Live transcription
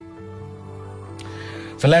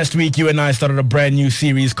So last week, you and I started a brand new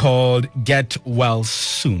series called Get Well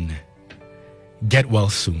Soon. Get Well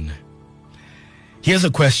Soon. Here's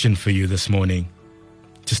a question for you this morning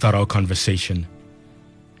to start our conversation.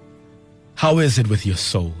 How is it with your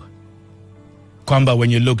soul? Kwamba,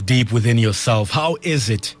 when you look deep within yourself, how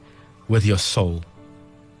is it with your soul?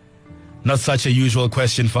 Not such a usual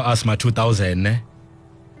question for us, my 2000, eh?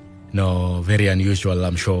 No, very unusual,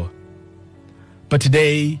 I'm sure. But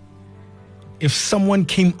today, if someone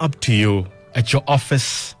came up to you at your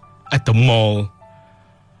office, at the mall,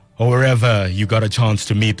 or wherever you got a chance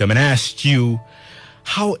to meet them and asked you,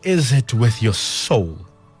 how is it with your soul?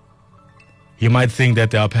 You might think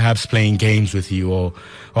that they are perhaps playing games with you or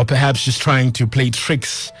perhaps just trying to play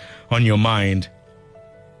tricks on your mind.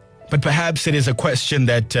 But perhaps it is a question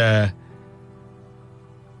that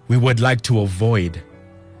we would like to avoid,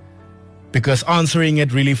 because answering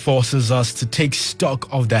it really forces us to take stock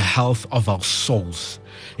of the health of our souls.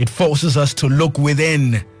 It forces us to look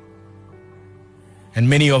within. And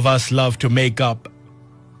many of us love to make up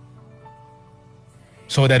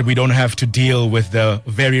so that we don't have to deal with the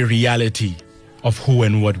very reality of who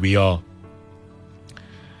and what we are.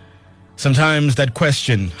 Sometimes that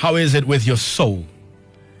question, how is it with your soul,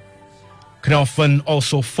 can often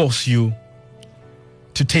also force you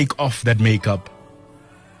to take off that makeup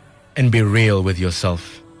and be real with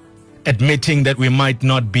yourself, admitting that we might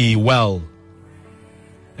not be well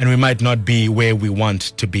and we might not be where we want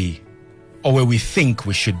to be or where we think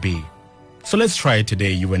we should be. So let's try it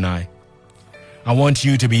today, you and I. I want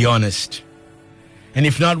you to be honest. And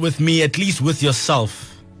if not with me, at least with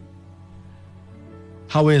yourself.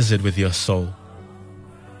 How is it with your soul?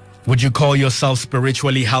 Would you call yourself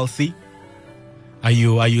spiritually healthy? Are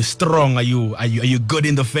you strong? Are you good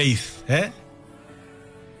in the faith? Eh?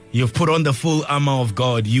 You've put on the full armor of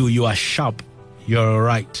God. You are sharp. You're all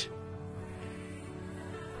right.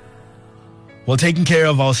 Well, taking care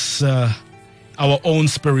of us, our own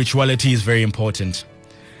spirituality is very important.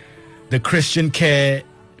 The Christian Care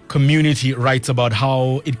community writes about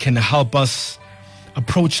how it can help us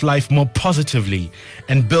approach life more positively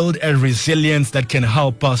and build a resilience that can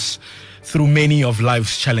help us through many of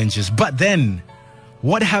life's challenges. But then,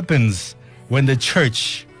 what happens when the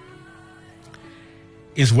church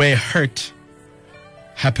is where hurt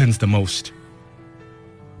happens the most?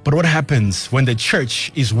 But what happens when the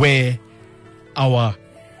church is where our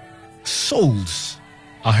souls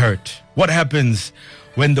are hurt? What happens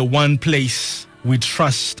when the one place we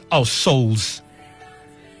trust our souls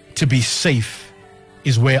to be safe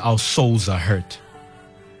is where our souls are hurt?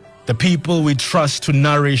 The people we trust to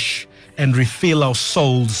nourish and refill our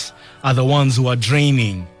souls are the ones who are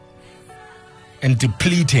draining and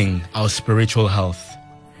depleting our spiritual health.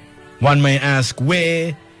 One may ask,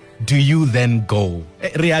 where do you then go? Where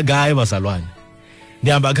do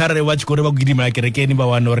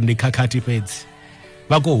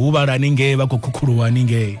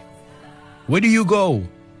you go?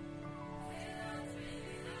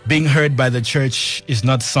 Being hurt by the church is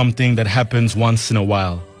not something that happens once in a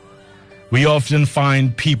while. We often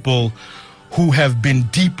find people who have been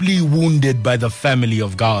deeply wounded by the family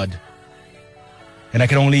of God. And I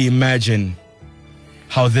can only imagine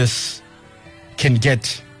how this can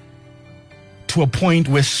get to a point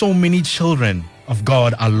where so many children of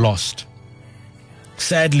God are lost.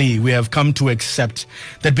 Sadly, we have come to accept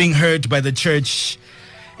that being hurt by the church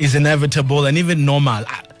is inevitable and even normal.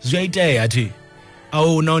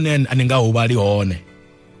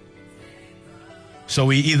 So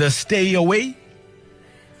we either stay away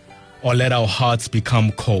or let our hearts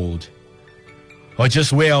become cold, or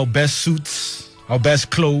just wear our best suits, our best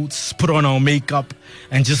clothes, put on our makeup,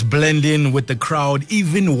 and just blend in with the crowd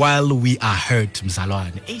even while we are hurt.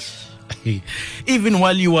 Even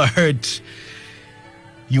while you are hurt,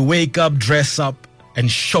 you wake up, dress up,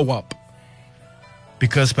 and show up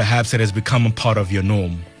because perhaps it has become a part of your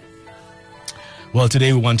norm. Well,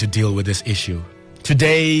 today we want to deal with this issue.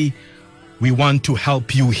 Today, we want to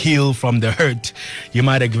help you heal from the hurt you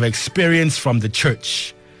might have experienced from the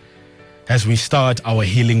church as we start our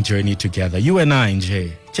healing journey together. You and I,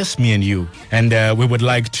 Nje, just me and you. And we would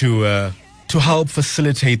like to help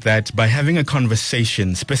facilitate that by having a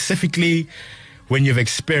conversation, specifically when you've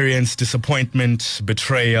experienced disappointment,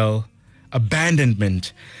 betrayal,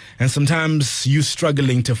 abandonment, and sometimes you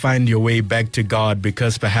struggling to find your way back to God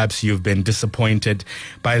because perhaps you've been disappointed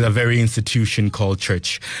by the very institution called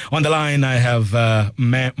church. On the line, I have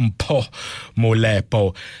Mme Mpho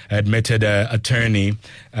Molepo, admitted attorney,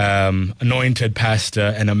 anointed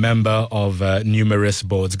pastor, and a member of numerous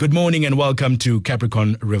boards. Good morning and welcome to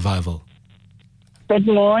Capricorn Revival. Good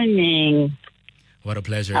morning. What a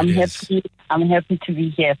pleasure I'm it is. I'm happy to be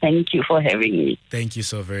here. Thank you for having me. Thank you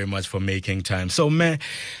so very much for making time. So,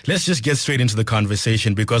 let's just get straight into the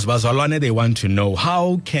conversation, because Bazalwane, they want to know,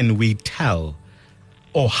 how can we tell,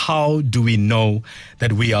 or how do we know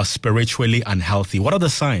that we are spiritually unhealthy? What are the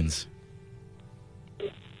signs?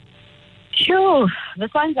 Sure. The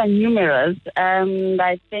signs are numerous. And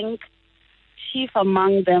I think chief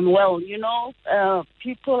among them,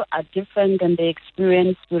 people are different and they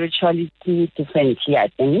experience spirituality differently, I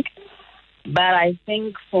think. But I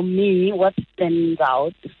think for me, what stands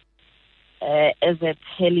out as a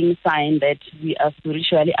telling sign that we are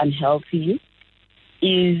spiritually unhealthy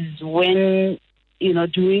is when,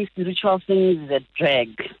 doing spiritual things is a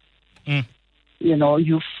drag.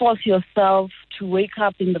 You force yourself to wake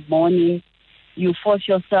up in the morning. You force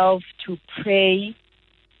yourself to pray.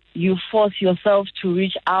 You force yourself to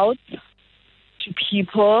reach out to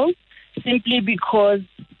people simply because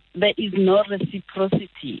there is no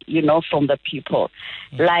reciprocity, from the people.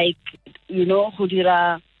 Like,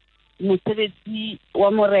 Hudira Museveti wa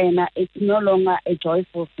Morena, it's no longer a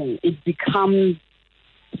joyful thing. It becomes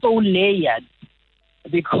so layered,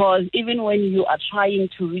 because even when you are trying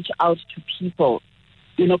to reach out to people,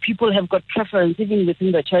 people have got preference even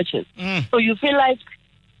within the churches. So you feel like,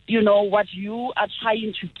 what you are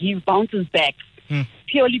trying to give bounces back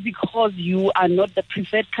purely because you are not the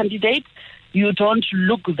preferred candidate. You don't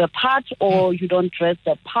look the part, or you don't dress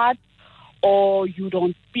the part, or you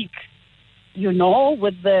don't speak,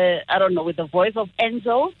 with the voice of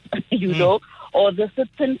angels, or the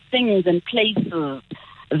certain things and places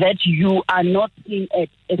that you are not seen at,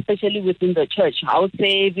 especially within the church. I would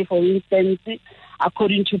say, for instance,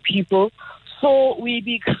 according to people. So we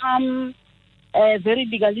become very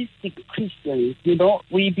legalistic Christians,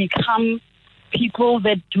 We become people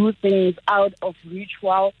that do things out of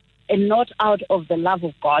ritual and not out of the love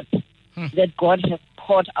of God that God has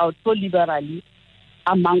poured out so liberally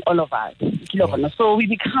among all of us. Wow. So we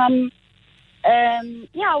become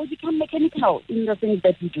mechanical in the things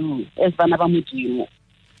that we do as Vanabamutimo.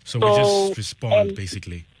 So we just respond,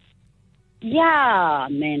 basically. Yeah,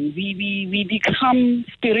 man. We become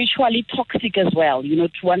spiritually toxic as well, to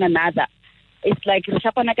one another. It's like you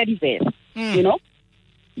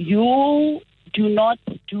do not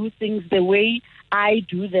do things the way I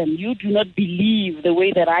do them. You do not believe the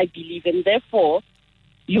way that I believe, and therefore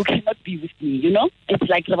you cannot be with me, It's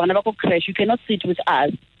like the crash. You cannot sit with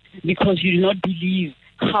us because you do not believe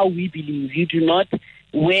how we believe. You do not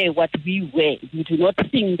wear what we wear. You do not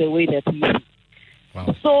sing the way that we sing.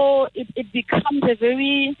 Wow. So it becomes a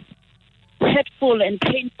very hurtful and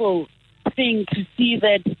painful thing to see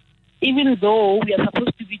that even though we are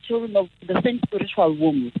supposed to be children of the same spiritual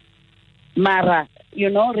womb, Mara, the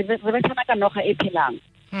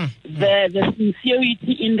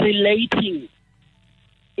sincerity in relating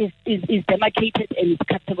is demarcated and is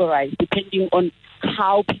categorized depending on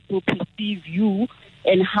how people perceive you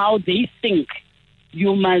and how they think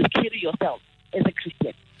you must carry yourself as a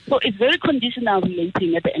Christian. So it's very conditional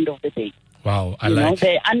relating at the end of the day. Wow,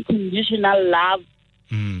 the unconditional love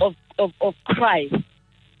of Christ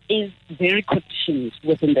is very conditioned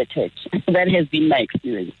within the church. That has been my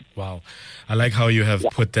experience. Wow. I like how you have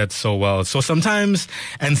put that so well. So sometimes,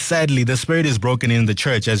 and sadly, the spirit is broken in the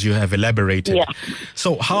church, as you have elaborated. Yeah.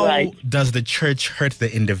 So how does the church hurt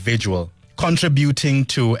the individual, contributing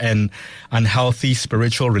to an unhealthy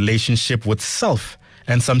spiritual relationship with self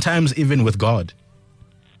and sometimes even with God?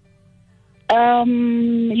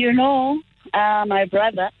 My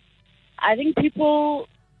brother, I think people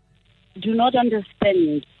do not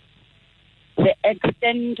understand the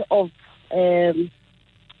extent of the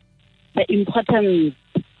importance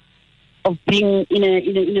of being in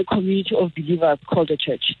a community of believers called a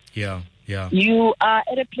church. Yeah. You are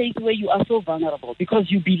at a place where you are so vulnerable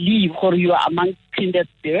because you believe, or you are among kindred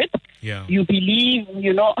spirits. Yeah. You believe,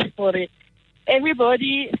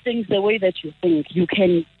 everybody thinks the way that you think. You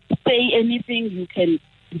can say anything, you can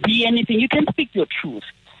be anything, you can speak your truth.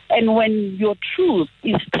 And when your truth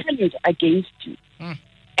is turned against you,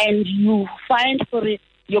 and you find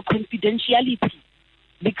your confidentiality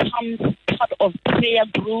becomes part of prayer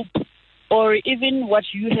group, or even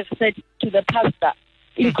what you have said to the pastor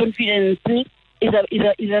in confidence is a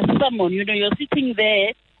sermon. You're sitting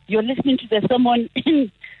there, you're listening to the sermon,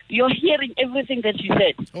 you're hearing everything that you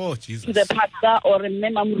said to the pastor, or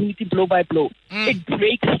remember blow by blow. It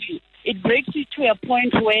breaks you. It breaks you to a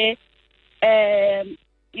point where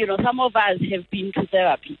some of us have been to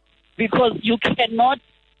therapy because you cannot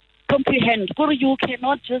comprehend, or you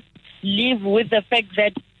cannot just live with the fact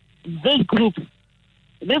that this group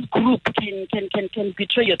can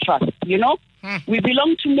betray your trust, We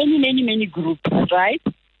belong to many, many, many groups, right?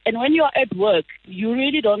 And when you're at work, you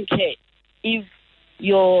really don't care if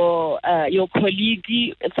your colleague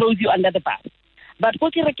throws you under the bus. But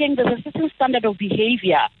there's a certain standard of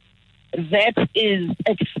behavior that is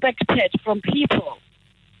expected from people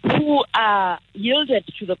who are yielded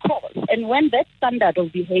to the cause. And when that standard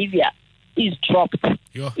of behavior is dropped,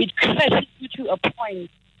 it crashes you to a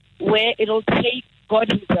point where it'll take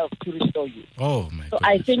God himself to restore you. Oh, my So goodness.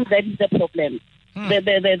 I think that is the problem.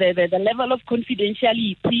 The level of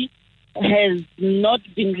confidentiality has not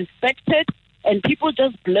been respected, and people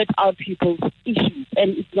just blurt out people's issues,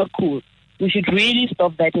 and it's not cool. We should really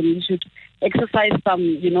stop that, and we should exercise some,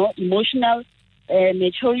 emotional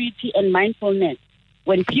maturity and mindfulness.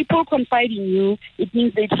 When people confide in you, it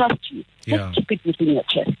means they trust you. Just keep it within your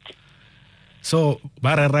chest. So,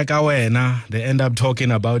 they end up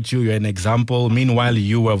talking about you. You're an example. Meanwhile,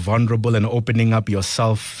 you were vulnerable and opening up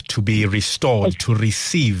yourself to be restored, to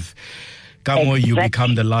receive. Kamo, you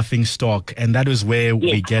become the laughing stock, and that is where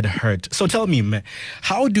we get hurt. So tell me,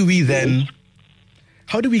 how do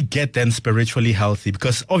we get then spiritually healthy?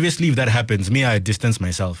 Because obviously if that happens, I distance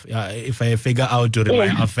myself. If I figure out that my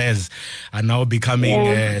affairs are now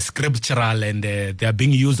becoming scriptural and they are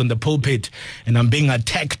being used on the pulpit and I'm being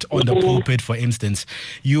attacked on the pulpit, for instance,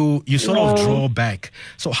 you sort of draw back.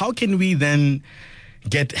 So how can we then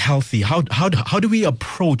get healthy? How do we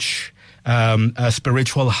approach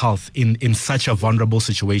spiritual health in such a vulnerable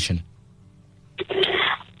situation?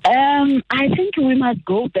 I think we must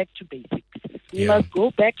go back to basics. We must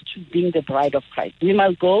go back to being the bride of Christ. We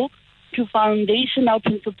must go to foundational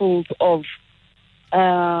principles of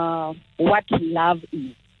what love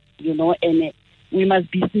is, and we must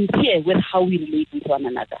be sincere with how we relate with one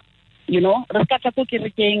another.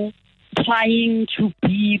 Trying to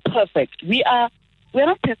be perfect. We're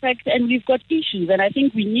not perfect, and we've got issues, and I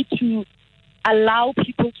think we need to allow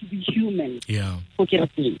people to be human.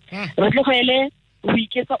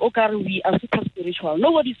 We are super spiritual.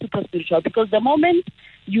 Nobody's super spiritual, because the moment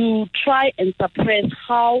you try and suppress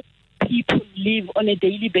how people live on a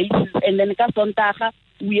daily basis, and then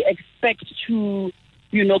we expect to,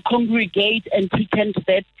 congregate and pretend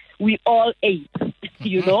that we all ate,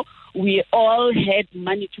 we all had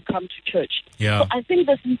money to come to church. So I think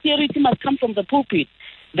the sincerity must come from the pulpit.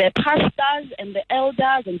 The pastors and the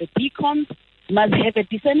elders and the deacons must have a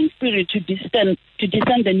discerning spirit to discern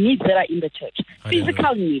the needs that are in the church.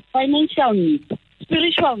 Physical needs, financial needs,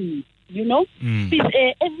 spiritual needs,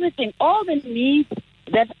 everything, all the needs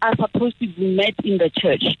that are supposed to be met in the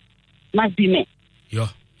church must be met.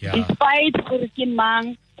 Despite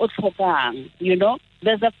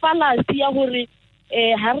there's a fallacy when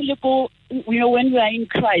we are in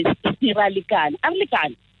Christ,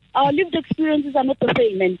 our lived experiences are not the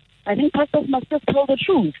same, and I think pastors must just tell the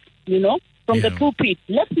truth, from the pulpit.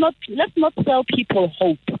 Let's not sell people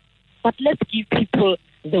hope, but let's give people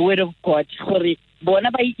the word of God.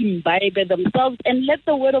 Imbibe themselves and let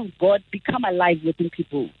the word of God become alive within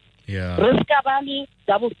people.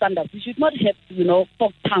 Double standards. We should not have,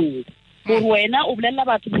 forked tongues. They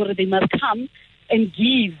must come and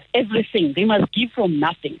give everything. They must give from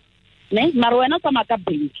nothing. And they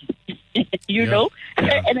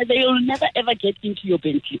will never ever get into your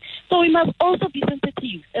Bentley. So we must also be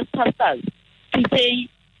sensitive as pastors to say,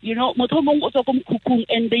 and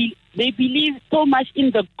they believe so much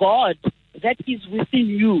in the God that is within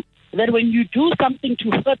you, that when you do something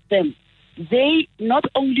to hurt them, they not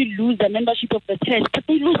only lose the membership of the church, but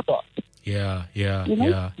they lose God.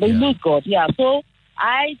 They lose God. So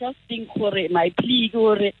I just think my plea,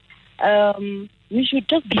 we should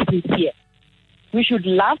just be sincere. We should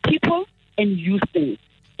love people and use things.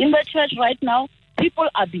 In the church right now, people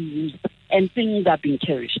are being used and things are being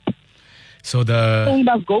cherished. So we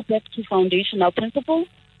must go back to foundational principles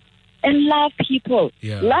and love people.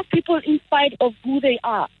 Love people in spite of who they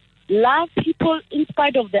are. Love people in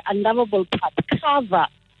spite of the unlovable part. Cover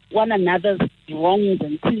one another's wrongs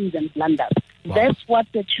and sins and blunders. That's what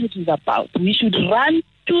the church is about. We should run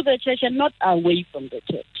to the church and not away from the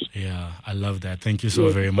church. I love that. Thank you so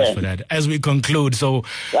very much for that. As we conclude, so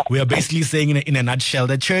we are basically saying in a nutshell,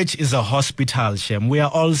 the church is a hospital, Shem. We are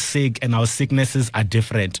all sick and our sicknesses are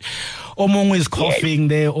different. Omongo is coughing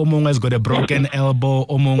there. Omongo has got a broken elbow.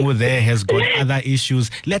 Omongo there has got other issues.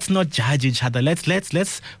 Let's not judge each other.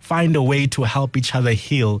 Let's find a way to help each other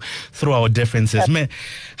heal through our differences.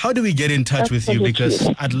 How do we get in touch with you? Because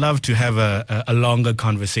I'd love to have a longer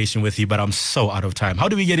conversation with you, but I'm so out of time. How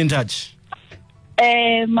do we get in touch?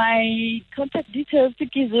 My contact details is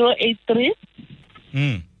 083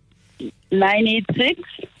 986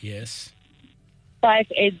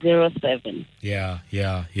 5807. Yeah.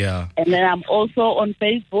 And then I'm also on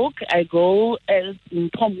Facebook. I go as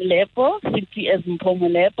Mpho Molepo, simply as Mpho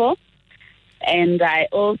Molepo. And I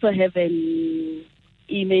also have an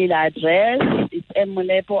email address. It's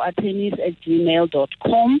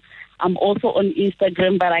mmolepoattorneys@gmail.com. I'm also on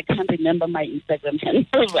Instagram, but I can't remember my Instagram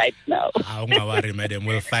handle right now. Don't worry, madam.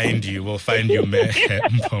 We'll find you.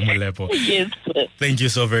 Mpho Molepo. Yes, sir. Thank you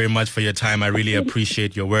so very much for your time. I really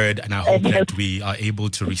appreciate your word, and I hope that we are able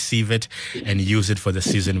to receive it and use it for the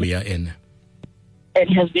season we are in. It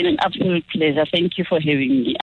has been an absolute pleasure. Thank you for having me.